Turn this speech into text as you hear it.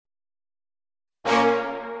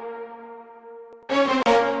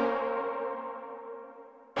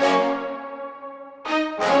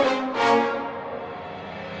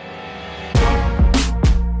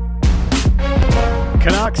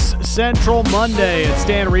Central Monday. It's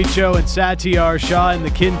Dan Riccio and Satyar Shah in the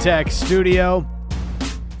Kintech studio.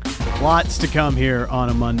 Lots to come here on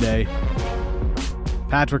a Monday.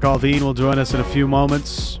 Patrik Allvin will join us in a few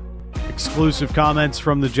moments. Exclusive comments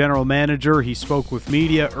from the general manager. He spoke with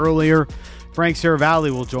media earlier. Frank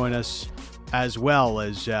Saravalli will join us as well,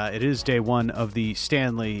 as it is day one of the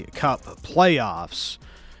Stanley Cup playoffs.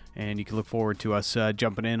 And you can look forward to us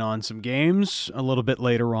jumping in on some games a little bit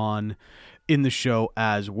later on in the show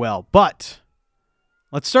as well. But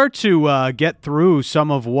let's start to get through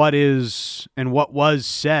some of what is and what was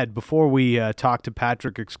said before we talk to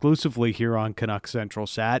Patrik exclusively here on Canucks Central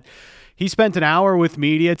Sat. He spent an hour with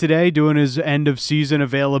media today doing his end-of-season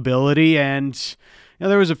availability, and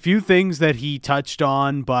there was a few things that he touched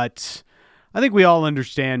on, but I think we all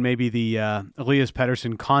understand maybe the Elias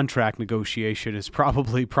Pettersson contract negotiation is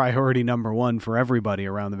probably priority number one for everybody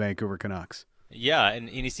around the Vancouver Canucks. Yeah, and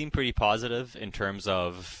he seemed pretty positive in terms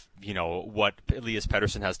of, what Elias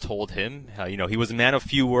Pettersson has told him. He was a man of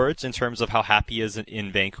few words in terms of how happy he is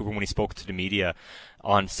in Vancouver when he spoke to the media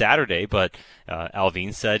on Saturday, but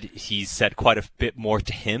Allvin said he said quite a bit more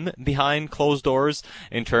to him behind closed doors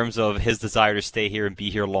in terms of his desire to stay here and be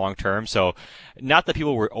here long term. So not that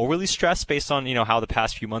people were overly stressed based on, how the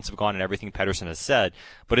past few months have gone and everything Pettersson has said,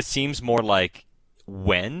 but it seems more like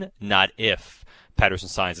when, not if, Pettersson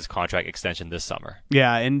signs his contract extension this summer.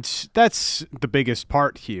 Yeah, and that's the biggest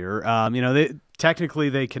part here. Technically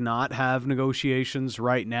they cannot have negotiations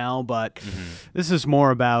right now, but this is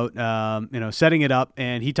more about, setting it up.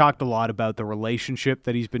 And he talked a lot about the relationship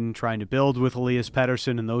that he's been trying to build with Elias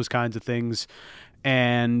Pettersson and those kinds of things.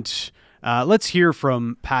 And let's hear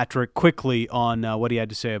from Patrik quickly on what he had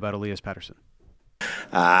to say about Elias Pettersson.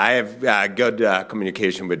 I have good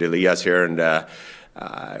communication with Elias here, and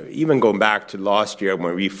even going back to last year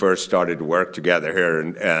when we first started to work together here,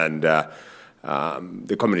 and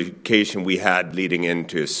the communication we had leading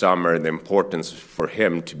into summer, the importance for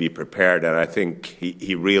him to be prepared, and I think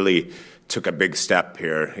he really took a big step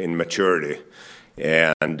here in maturity.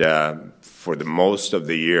 And for the most of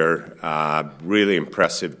the year, really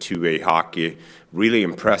impressive two-way hockey, really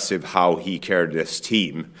impressive how he carried this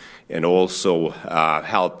team and also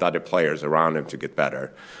helped other players around him to get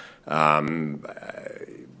better.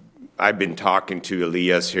 I've been talking to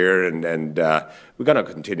Elias here, and we're going to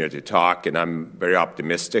continue to talk, and I'm very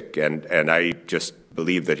optimistic, and I just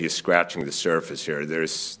believe that he's scratching the surface here. There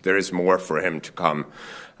is more for him to come.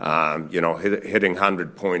 Hitting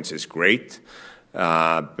 100 points is great,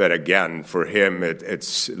 but again, for him,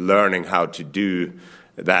 it's learning how to do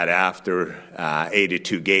that after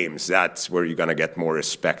 82 games. That's where you're going to get more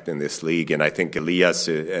respect in this league. And I think Elias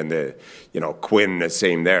and Quinn, the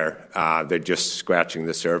same there. They're just scratching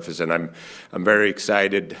the surface, and I'm very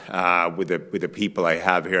excited with the people I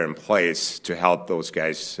have here in place to help those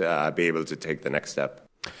guys be able to take the next step.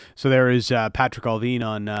 So there is Patrik Allvin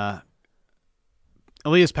on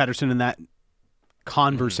Elias Pettersson in that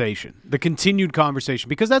conversation, the continued conversation,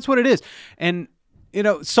 because that's what it is. And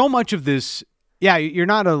so much of this. Yeah, you're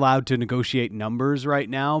not allowed to negotiate numbers right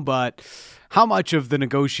now, but how much of the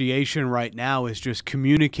negotiation right now is just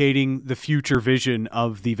communicating the future vision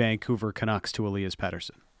of the Vancouver Canucks to Elias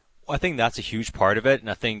Pettersson? Well, I think that's a huge part of it, and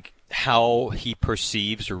I think how he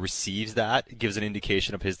perceives or receives that gives an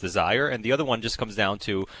indication of his desire, and the other one just comes down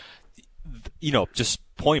to just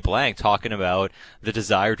point blank talking about the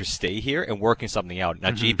desire to stay here and working something out.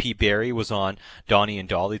 Now, JP Barry was on Donnie and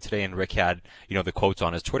Dolly today, and Rick had, the quotes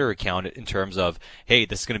on his Twitter account in terms of, hey,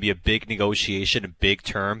 this is going to be a big negotiation, a big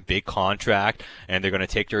term, big contract, and they're going to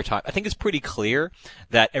take their time. I think it's pretty clear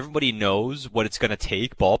that everybody knows what it's going to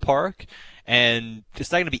take, ballpark, and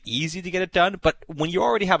it's not going to be easy to get it done. But when you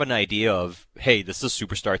already have an idea of, hey, this is a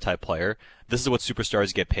superstar type player, this is what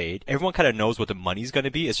superstars get paid, everyone kind of knows what the money's going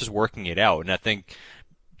to be. It's just working it out. And I think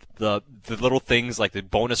the little things like the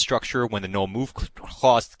bonus structure when the no move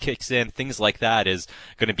clause kicks in, things like that is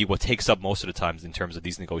going to be what takes up most of the times in terms of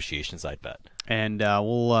these negotiations, I'd bet. And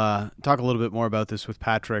we'll talk a little bit more about this with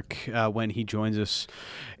Patrik when he joins us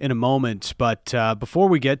in a moment. But before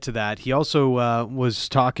we get to that, he also was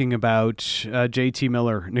talking about JT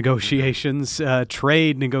Miller negotiations,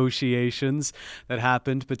 trade negotiations that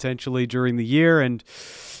happened potentially during the year. And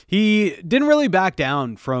he didn't really back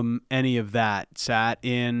down from any of that, sat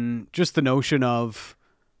in just the notion of,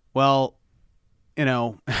 well,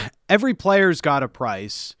 every player's got a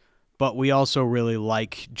price, but we also really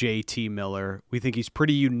like JT Miller. We think he's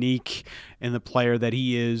pretty unique in the player that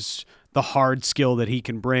he is, the hard skill that he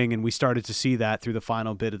can bring, and we started to see that through the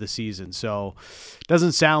final bit of the season. So it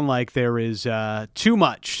doesn't sound like there is too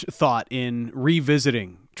much thought in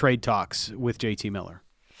revisiting trade talks with JT Miller.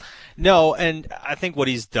 No, and I think what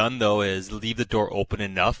he's done, though, is leave the door open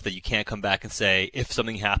enough that you can't come back and say, if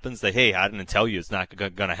something happens, that, hey, I didn't tell you it's not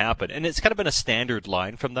going to happen. And it's kind of been a standard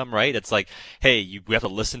line from them, right? It's like, hey, we have to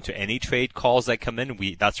listen to any trade calls that come in.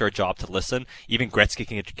 That's our job to listen. Even Gretzky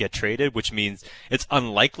can get traded, which means it's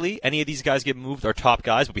unlikely any of these guys get moved, our top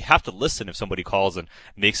guys, but we have to listen if somebody calls and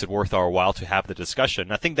makes it worth our while to have the discussion.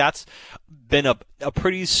 And I think that's been a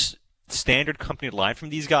pretty standard company line from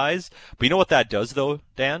these guys. But you know what that does, though,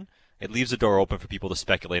 Dan? It leaves the door open for people to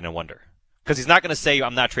speculate and wonder. Because he's not going to say,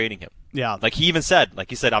 I'm not trading him. Yeah. Like he even said,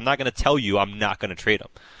 I'm not going to tell you I'm not going to trade him.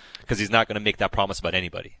 Because he's not going to make that promise about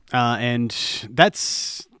anybody. And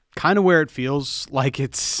that's kind of where it feels like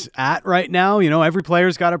it's at right now. You know, every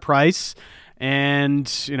player's got a price.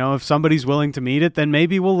 And, you know, if somebody's willing to meet it, then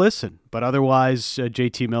maybe we'll listen. But otherwise,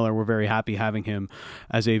 JT Miller, we're very happy having him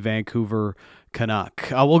as a Vancouver Canuck.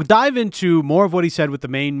 We'll dive into more of what he said with the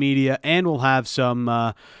main media, and we'll have some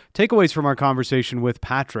takeaways from our conversation with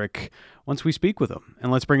Patrik once we speak with him.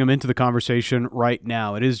 And let's bring him into the conversation right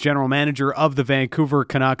now. It is General Manager of the Vancouver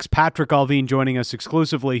Canucks, Patrik Allvin, joining us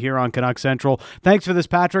exclusively here on Canuck Central. Thanks for this,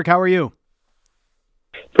 Patrik. How are you?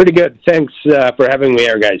 Pretty good. Thanks for having me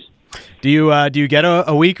here, guys. Do you get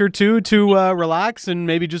a week or two to relax and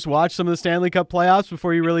maybe just watch some of the Stanley Cup playoffs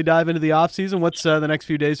before you really dive into the offseason? What's the next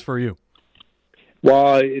few days for you?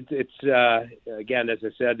 Well, it's again, as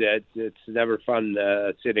I said, it's never fun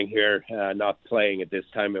sitting here not playing at this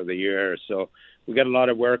time of the year. So we got a lot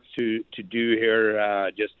of work to do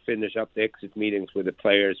here. Just finish up the exit meetings with the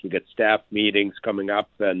players. We got staff meetings coming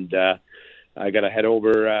up, and I got to head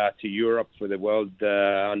over to Europe for the World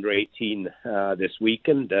Under 18 this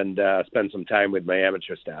weekend and spend some time with my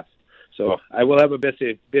amateur staff. So I will have a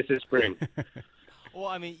busy spring. Well,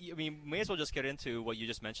 I mean, may as well just get into what you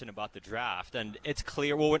just mentioned about the draft. And it's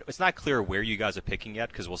clear, well, it's not clear where you guys are picking yet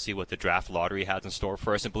because we'll see what the draft lottery has in store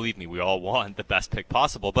for us. And believe me, we all want the best pick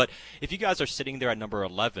possible. But if you guys are sitting there at number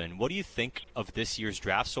 11, what do you think of this year's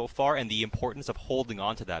draft so far and the importance of holding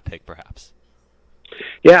on to that pick, perhaps?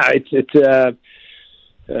 Yeah,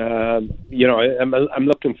 I'm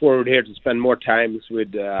looking forward here to spend more times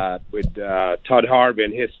with Todd Harvey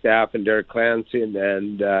and his staff and Derek Clancy and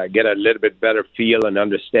get a little bit better feel and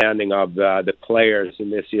understanding of the players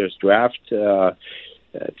in this year's draft.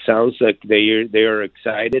 It sounds like they are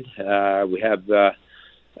excited. We have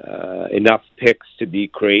enough picks to be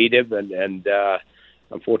creative, and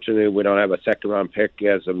unfortunately, we don't have a second-round pick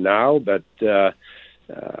as of now, but.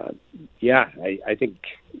 I think,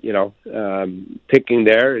 picking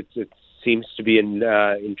there, it seems to be an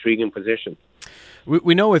intriguing position.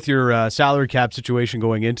 We know with your salary cap situation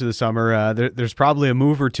going into the summer, there's probably a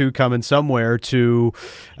move or two coming somewhere to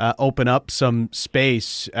open up some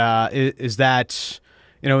space. Is that,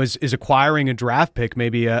 is acquiring a draft pick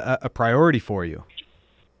maybe a priority for you?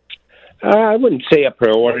 I wouldn't say a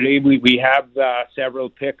priority. We have several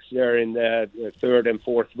picks there in the third and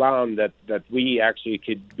fourth round that we actually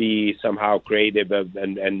could be somehow creative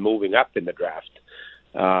and moving up in the draft.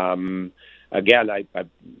 Again,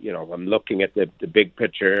 I'm looking at the big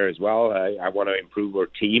picture as well. I want to improve our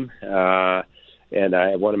team, and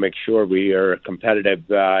I want to make sure we are competitive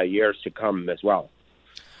years to come as well.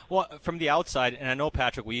 Well, from the outside, and I know,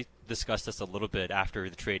 Patrik, we discussed this a little bit after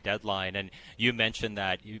the trade deadline, and you mentioned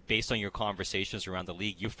that based on your conversations around the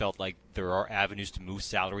league, you felt like there are avenues to move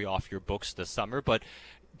salary off your books this summer. But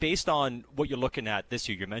based on what you're looking at this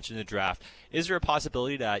year, you mentioned the draft, is there a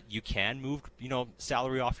possibility that you can move,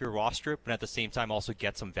 salary off your roster, but at the same time also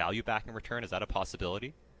get some value back in return? Is that a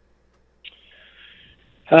possibility?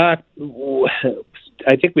 I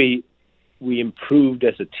think we improved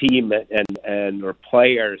as a team, and our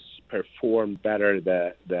players performed better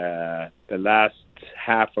the last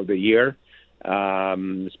half of the year,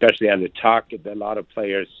 especially on the talk. A lot of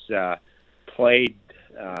players played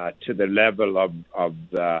to the level of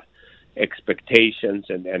expectations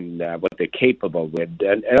and what they're capable with.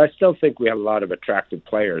 And I still think we have a lot of attractive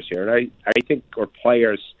players here. And I think our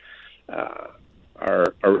players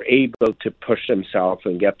are able to push themselves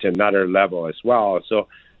and get to another level as well. So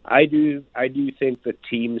I do think the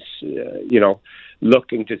teams,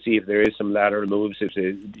 looking to see if there is some lateral moves. If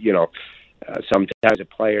sometimes a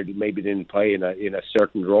player maybe didn't play in a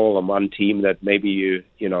certain role on one team, that maybe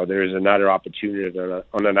there is another opportunity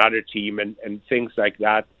on another team, and things like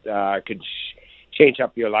that could change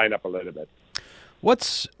up your lineup a little bit.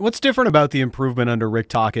 What's different about the improvement under Rick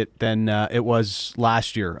Tocchet than it was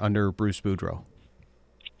last year under Bruce Boudreau?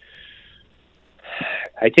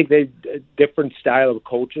 I think they different style of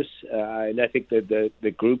coaches, and I think that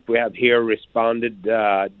the group we have here responded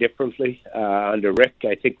differently under Rick.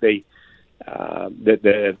 I think they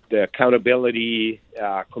the accountability,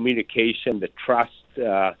 communication, the trust.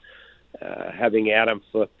 Having Adam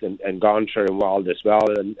Foote and Gonchar involved as well,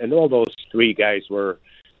 and all those three guys were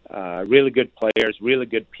really good players, really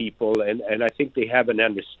good people, and I think they have an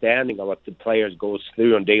understanding of what the players goes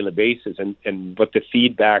through on a daily basis, and what the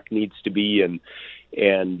feedback needs to be, and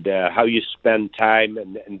how you spend time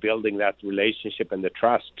and building that relationship and the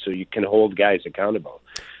trust, so you can hold guys accountable.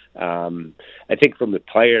 I think from the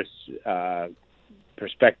players'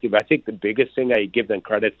 perspective, I think the biggest thing I give them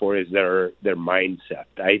credit for is their mindset.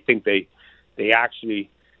 I think they actually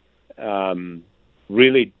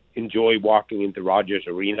really enjoy walking into Rogers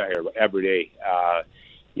Arena here every day.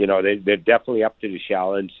 They're definitely up to the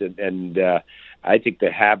challenge, and I think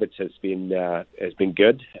the habits has been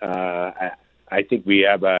good. I think we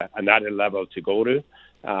have another level to go to,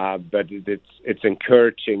 but it's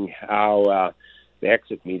encouraging how the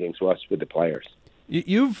exit meetings was with the players.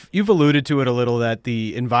 You've alluded to it a little, that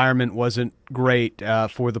the environment wasn't great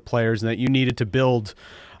for the players and that you needed to build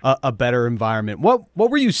a better environment. What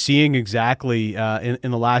were you seeing exactly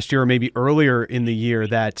in the last year, or maybe earlier in the year,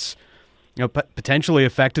 that's potentially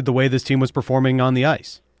affected the way this team was performing on the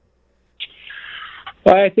ice?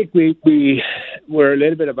 Well, I think we were a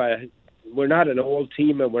little bit of we're not an old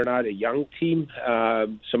team and we're not a young team.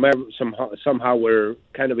 Somehow we're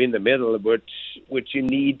kind of in the middle, which you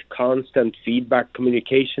need constant feedback,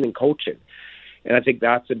 communication, and coaching. And I think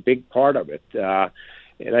that's a big part of it.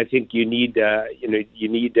 And I think you need a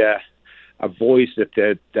voice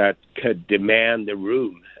that could demand the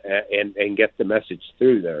room and get the message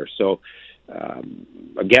through there. So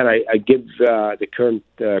again, I give the current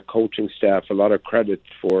coaching staff a lot of credit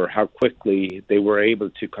for how quickly they were able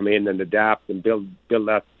to come in and adapt and build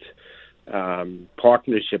that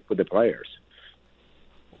partnership with the players.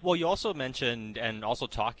 Well, you also mentioned, and also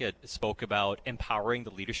spoke about empowering the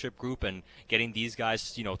leadership group and getting these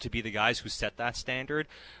guys, to be the guys who set that standard.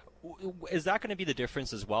 Is that going to be the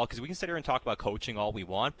difference as well? Because we can sit here and talk about coaching all we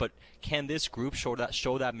want, but can this group show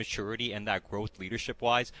that maturity and that growth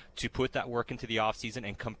leadership-wise to put that work into the offseason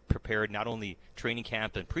and come prepared, not only training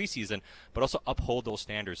camp and preseason, but also uphold those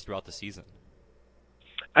standards throughout the season?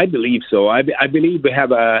 I believe so. I believe we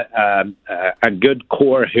have a good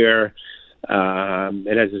core here. And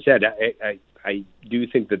as I said, I do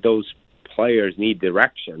think that those players need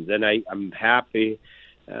directions, and I'm happy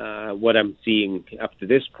what I'm seeing up to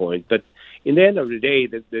this point. But in the end of the day,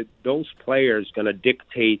 those players going to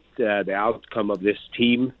dictate the outcome of this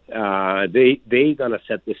team. They're going to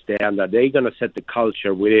set the standard. They're going to set the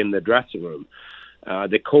culture within the dressing room.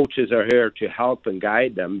 The coaches are here to help and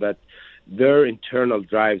guide them, but their internal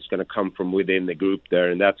drive is going to come from within the group there,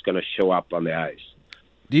 and that's going to show up on the ice.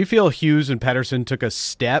 Do you feel Hughes and Pettersson took a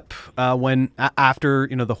step when after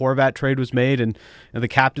the Horvat trade was made and the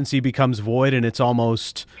captaincy becomes void, and it's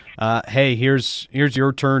almost hey, here's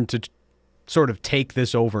your turn to sort of take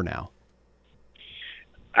this over now?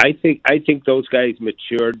 I think those guys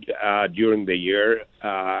matured during the year.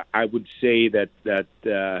 I would say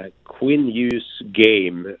that Quinn Hughes'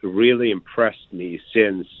 game really impressed me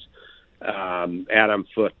since Adam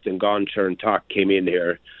Foote and Gonchar and Talk came in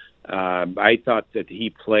here. I thought that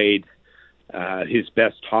he played his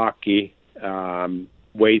best hockey,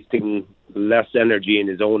 wasting less energy in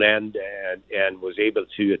his own end, and was able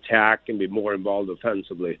to attack and be more involved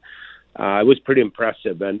offensively. It was pretty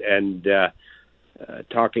impressive, and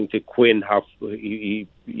talking to Quinn, how he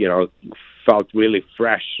felt really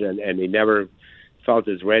fresh, and he never felt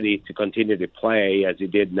as ready to continue to play as he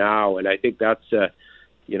did now. And I think that's a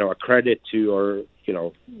credit to our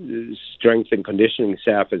strength and conditioning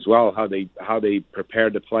staff as well, how they prepare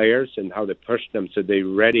the players and how they push them so they're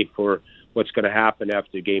ready for what's going to happen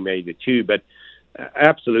after game 82. But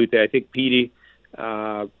absolutely, I think Petey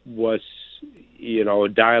was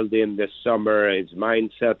dialed in this summer, his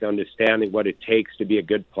mindset, understanding what it takes to be a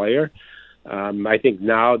good player. I think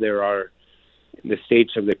now there are in the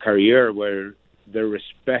stage of the career where the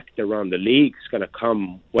respect around the league is going to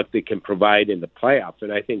come what they can provide in the playoffs.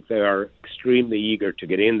 And I think they are extremely eager to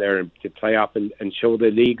get in there and to play up and show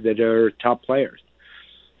the league that they're top players.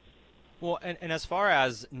 Well, and as far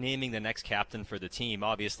as naming the next captain for the team,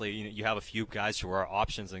 obviously you have a few guys who are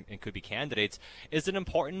options and could be candidates. Is it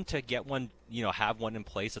important to get one, have one in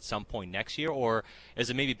place at some point next year, or is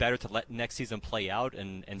it maybe better to let next season play out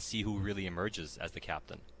and see who really emerges as the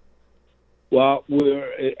captain? Well,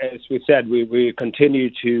 as we said, we continue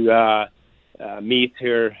to meet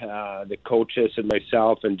here, the coaches and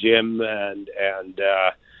myself and Jim, and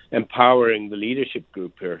empowering the leadership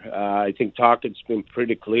group here. I think Talkett's been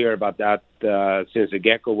pretty clear about that since the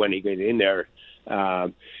get-go when he got in there.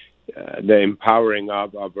 the empowering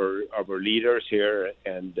of our leaders here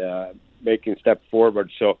and making step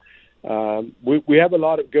forward. So we have a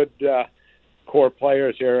lot of good core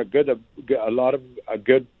players here, a lot of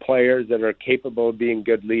good players that are capable of being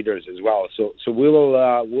good leaders as well. So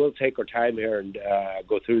we'll take our time here and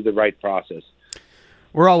go through the right process.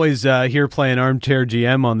 We're always here playing armchair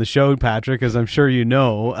GM on the show, Patrick, as I'm sure you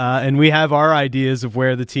know, and we have our ideas of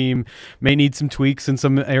where the team may need some tweaks and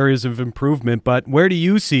some areas of improvement. But where do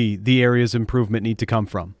you see the areas of improvement need to come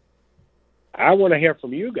from? I want to hear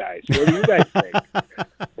from you guys. What do you guys think?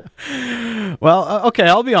 Well, okay,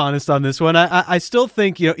 I'll be honest on this one. I still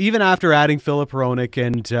think, even after adding Filip Hronek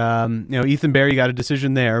and, Ethan Bear, you got a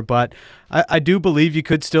decision there, but I do believe you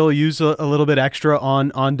could still use a little bit extra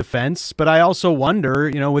on defense. But I also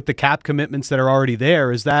wonder, with the cap commitments that are already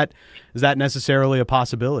there, is that necessarily a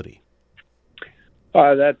possibility?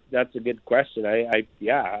 That's a good question. I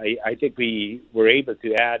think we were able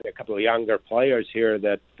to add a couple of younger players here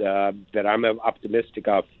that I'm optimistic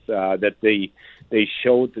of, that they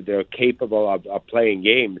showed that they're capable of playing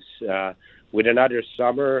games. With another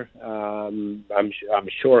summer, I'm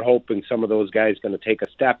sure hoping some of those guys going to take a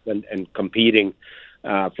step and competing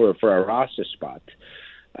for a roster spot.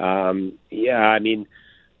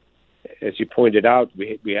 As you pointed out,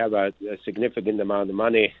 we have a significant amount of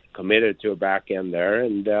money committed to a back end there,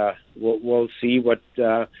 and we'll see what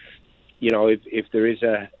if there is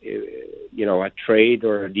a trade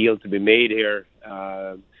or a deal to be made here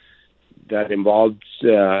that involves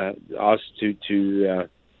us to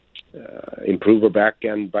improve our back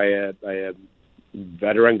end by a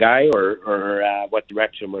veteran guy or what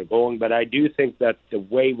direction we're going. But I do think that the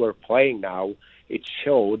way we're playing now, it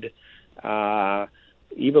showed.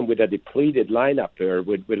 Even with a depleted lineup here,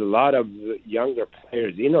 with a lot of younger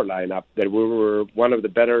players in our lineup, that we were one of the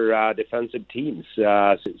better defensive teams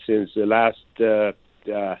since the last 2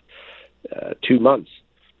 months.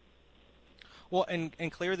 Well,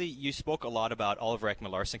 and clearly you spoke a lot about Oliver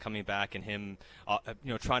Ekman-Larsson coming back and him,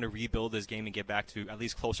 trying to rebuild his game and get back to at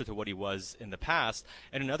least closer to what he was in the past.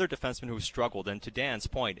 And another defenseman who struggled. And to Dan's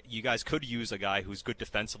point, you guys could use a guy who's good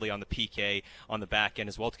defensively on the PK, on the back end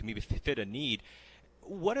as well, to maybe fit a need.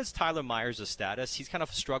 What is Tyler Myers' status? He's kind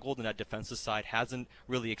of struggled in that defensive side, hasn't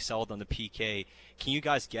really excelled on the PK. Can you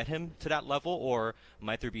guys get him to that level, or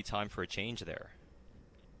might there be time for a change there?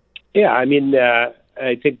 Yeah, I think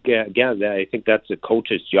I think that's a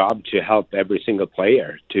coach's job to help every single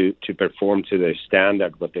player to perform to their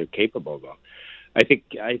standard, what they're capable of. I think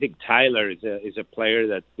Tyler is a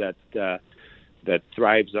player that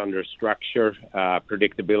thrives under structure,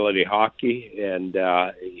 predictability hockey, and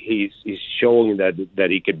he's showing that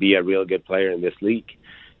he could be a real good player in this league.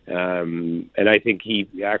 And I think he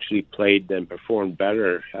actually played and performed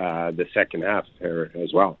better the second half there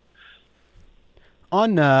as well.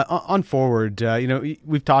 On forward,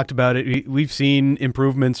 we've talked about it. We've seen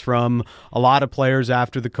improvements from a lot of players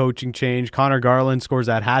after the coaching change. Connor Garland scores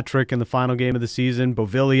that hat trick in the final game of the season.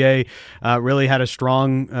 Beauvillier really had a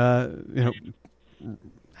strong,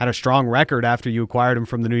 record after you acquired him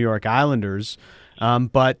from the New York Islanders.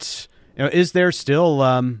 But is there still,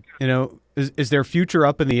 is there future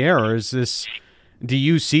up in the air, or is this? Do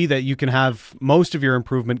you see that you can have most of your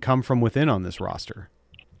improvement come from within on this roster?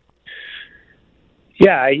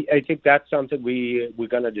 Yeah, I think that's something we're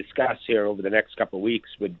going to discuss here over the next couple of weeks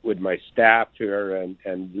with my staff here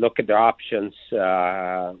and look at the options,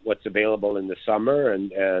 what's available in the summer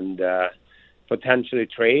and potentially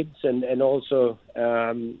trades, and also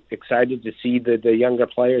excited to see the younger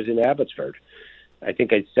players in Abbotsford. I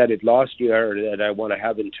think I said it last year that I want to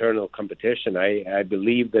have internal competition. I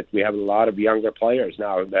believe that we have a lot of younger players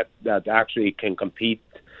now that actually can compete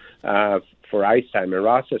for ice time and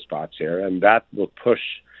roster spots here, and that will push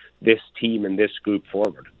this team and this group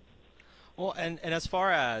forward. Well, and as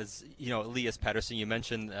far as, Elias Pettersson, you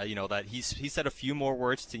mentioned, that he said a few more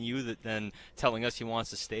words to you than telling us he wants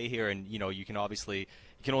to stay here, and, you can only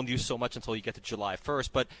do so much until you get to July 1st,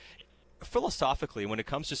 but philosophically, when it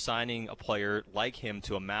comes to signing a player like him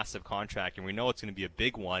to a massive contract, and we know it's going to be a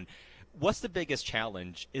big one, what's the biggest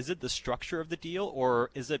challenge? Is it the structure of the deal, or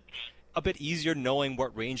is it a bit easier knowing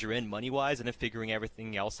what range you're in money-wise and then figuring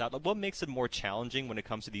everything else out? Like, what makes it more challenging when it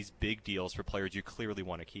comes to these big deals for players you clearly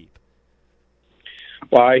want to keep?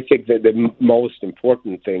 Well, I think that the most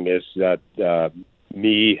important thing is that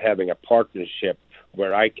me having a partnership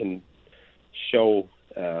where I can show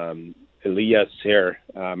Elias here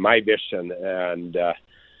my vision and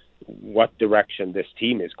what direction this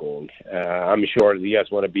team is going. I'm sure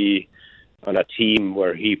Elias want to be on a team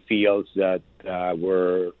where he feels that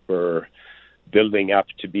we're building up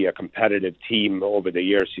to be a competitive team over the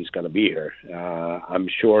years he's going to be here. I'm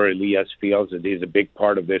sure Elias feels that he's a big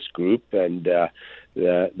part of this group, and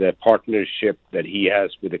the partnership that he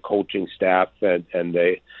has with the coaching staff and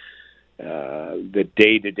the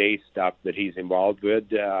day-to-day stuff that he's involved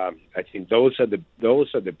with. I think those are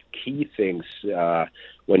the key things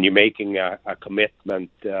when you're making a commitment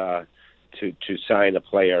to sign a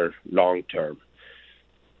player long term.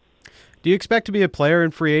 Do you expect to be a player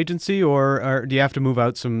in free agency, or do you have to move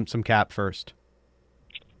out some cap first?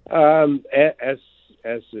 As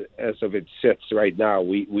of it sits right now,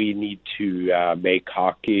 we need to make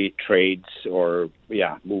hockey trades or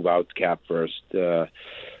move out cap first.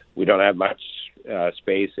 We don't have much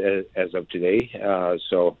space as of today,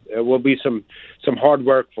 so it will be some hard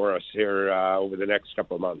work for us here over the next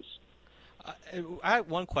couple of months. I have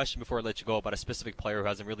one question before I let you go about a specific player who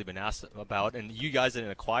hasn't really been asked about, and you guys didn't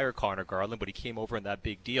acquire Connor Garland, but he came over in that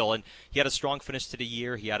big deal, and he had a strong finish to the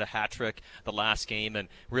year. He had a hat trick the last game and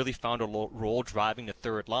really found a role driving the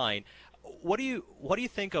third line. What do you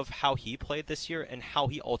think of how he played this year and how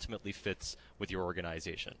he ultimately fits with your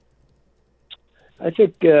organization? I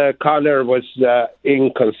think Connor was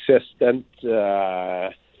inconsistent.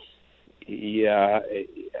 I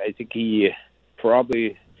think he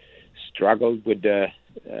probably struggled with the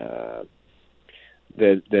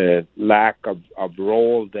lack of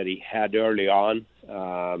role that he had early on,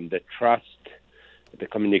 the trust, the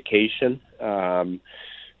communication.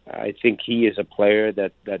 I think he is a player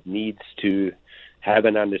that needs to have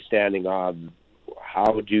an understanding of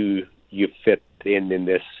how do you fit in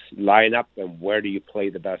this lineup and where do you play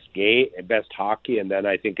the best hockey, and then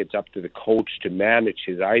I think it's up to the coach to manage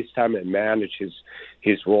his ice time and manage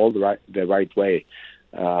his role the right way.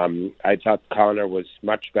 I thought Connor was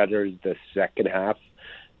much better the second half.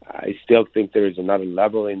 I still think there is another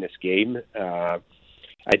level in this game. I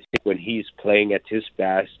think when he's playing at his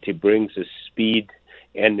best, he brings a speed,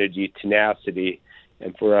 energy, tenacity,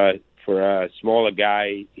 and for a smaller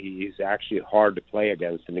guy, he's actually hard to play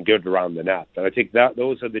against and good around the net. And I think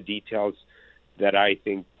those are the details that I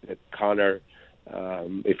think that Connor,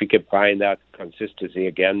 if he can find that consistency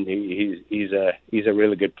again, he's a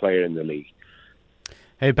really good player in the league.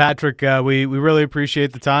 Hey, Patrick, we really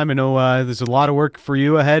appreciate the time. I know there's a lot of work for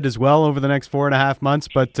you ahead as well over the next 4.5 months,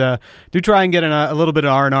 but do try and get a little bit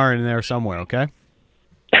of R&R in there somewhere, okay?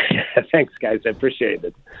 Thanks, guys. I appreciate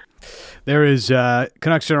it. There is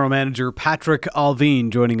Canucks General Manager Patrik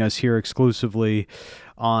Allvin joining us here exclusively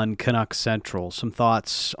on Canucks Central. Some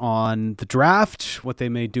thoughts on the draft, what they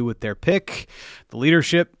may do with their pick, the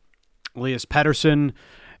leadership, Elias Pettersson,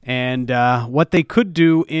 and what they could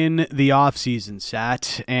do in the offseason,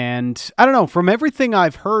 Sat. And I don't know, from everything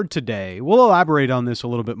I've heard today, we'll elaborate on this a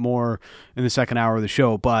little bit more in the second hour of the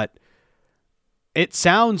show, but it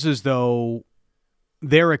sounds as though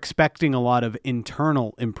they're expecting a lot of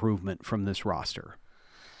internal improvement from this roster.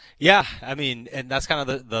 Yeah, I mean, and that's kind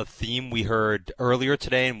of the theme we heard earlier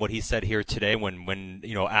today and what he said here today when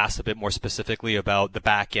asked a bit more specifically about the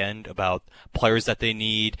back end, about players that they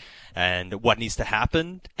need and what needs to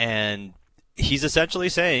happen. And he's essentially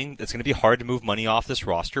saying it's going to be hard to move money off this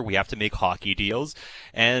roster. We have to make hockey deals,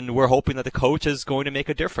 and we're hoping that the coach is going to make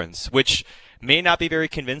a difference, which may not be very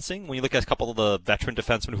convincing when you look at a couple of the veteran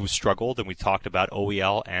defensemen who struggled, and we talked about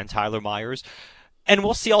OEL and Tyler Myers. And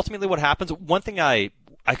we'll see ultimately what happens. One thing I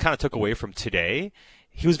kind of took away from today,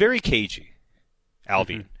 he was very cagey,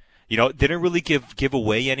 Allvin. Mm-hmm. Didn't really give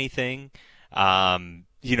away anything.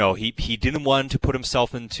 He didn't want to put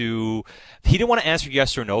himself into, he didn't want to answer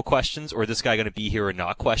yes or no questions, or this guy going to be here or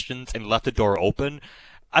not questions, and left the door open.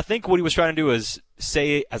 I think what he was trying to do is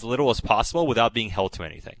say as little as possible without being held to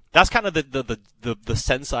anything. That's kind of the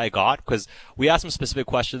sense I got, because we asked him specific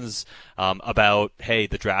questions about, hey,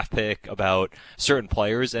 the draft pick, about certain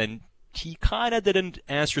players, and he kind of didn't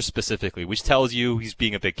answer specifically, which tells you he's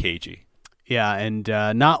being a bit cagey. Yeah, and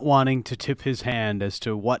not wanting to tip his hand as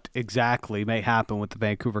to what exactly may happen with the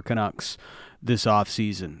Vancouver Canucks this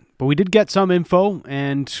offseason. But we did get some info,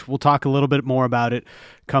 and we'll talk a little bit more about it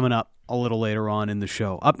coming up a little later on in the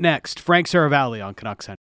show. Up next, Frank Saravalli on Canucks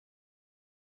Central.